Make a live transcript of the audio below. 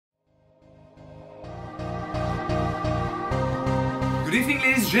Good evening,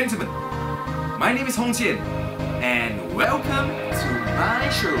 ladies and gentlemen. My name is Qian, and welcome to my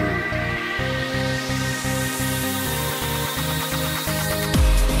show.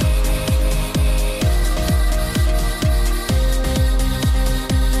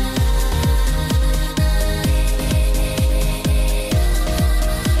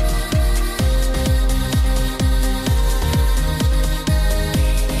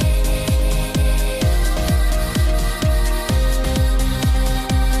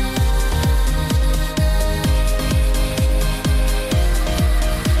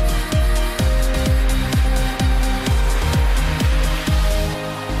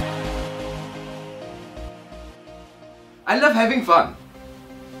 I love having fun,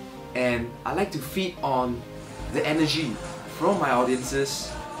 and I like to feed on the energy from my audiences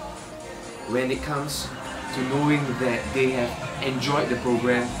when it comes to knowing that they have enjoyed the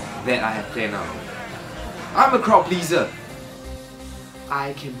program that I have planned out. I'm a crowd pleaser.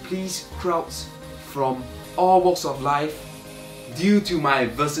 I can please crowds from all walks of life due to my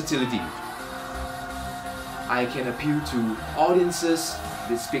versatility. I can appeal to audiences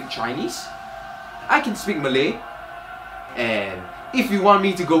that speak Chinese. I can speak Malay. And if you want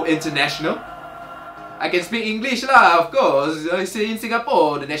me to go international, I can speak English lah, of course. I say in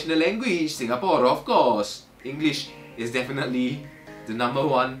Singapore, the national language, Singapore, of course. English is definitely the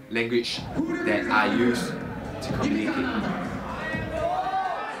 #1 language that I use to communicate. I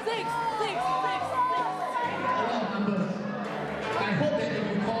hope that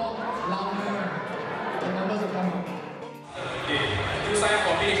if you call louder, the numbers will come up. Okay, you sign up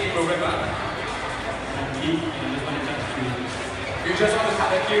for PhD program. You just want to cut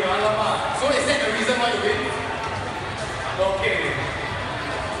the queue, alamak. So is that the reason why you win? Okay.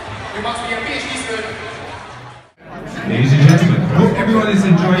 You must be a PhD student. Ladies and gentlemen, hope everyone is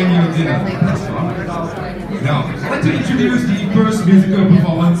enjoying your dinner. That's fun. Now, I'd like to introduce the first musical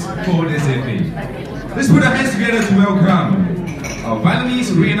performance for this evening. Let's put our hands together to welcome our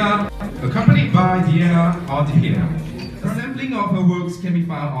violinist Reina, accompanied by Diana on the piano. Her sampling of her works can be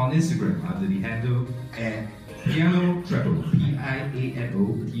found on Instagram under the handle @Piano Treble,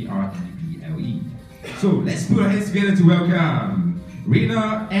 PianoTreble. So let's put our hands together to welcome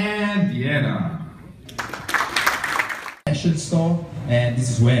Reina and Diana. Fashion store, and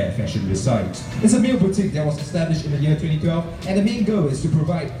this is where fashion resides. It's a male boutique that was established in the year 2012, and the main goal is to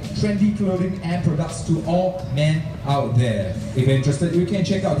provide trendy clothing and products to all men out there. If you're interested, you can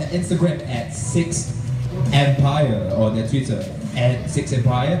check out their Instagram @6empire, or their Twitter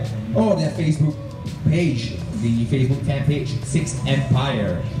 @6empire, or their Facebook page, the Facebook fan page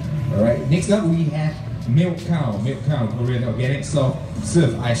 6empire. Alright, next up we have Milk Cow, Korean organic soft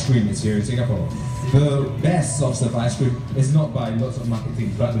serve ice cream is here in Singapore. The best soft serve ice cream is not by lots of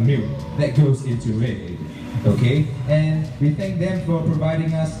marketing, but the milk that goes into it. Okay, and we thank them for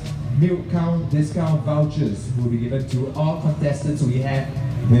providing us Milk Cow discount vouchers will be given to all contestants we have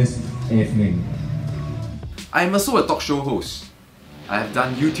this evening. I'm also a talk show host. I have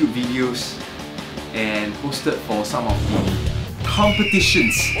done YouTube videos and hosted for some of the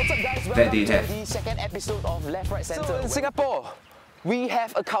competitions that they have. The second episode of Left, Right, Centre. So in Singapore, we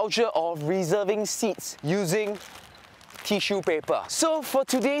have a culture of reserving seats using tissue paper. So for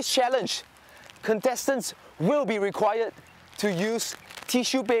today's challenge, contestants will be required to use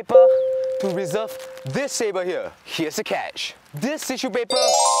tissue paper to reserve this saber here. Here's the catch. This tissue paper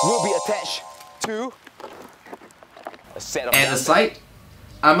will be attached to a set of And aside,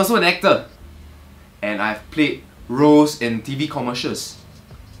 I'm also an actor, and I've played roles in TV commercials.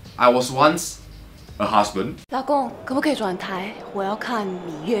 I was once a husband. 老公，可不可以转台？我要看《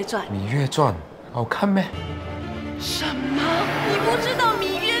芈月传》。《芈月传》好看咩？什么？你不知道《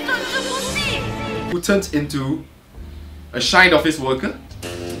芈月传》这部戏？ Who turned into a shine office worker.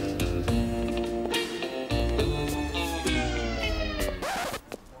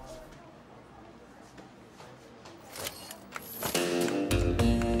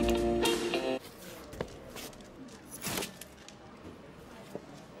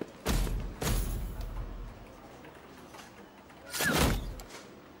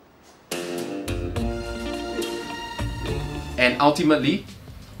 And ultimately,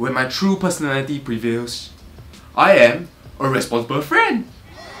 when my true personality prevails, I am a responsible friend.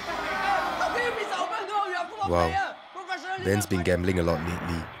 Wow, Ben's been gambling a lot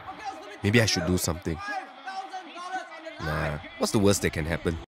lately. Maybe I should do something. Nah, what's the worst that can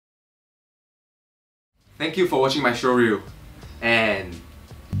happen? Thank you for watching my showreel. And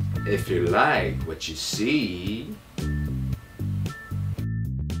if you like what you see,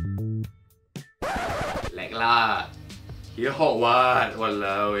 like lah. Here hot what?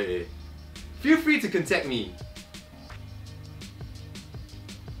 Walao eh. Feel free to contact me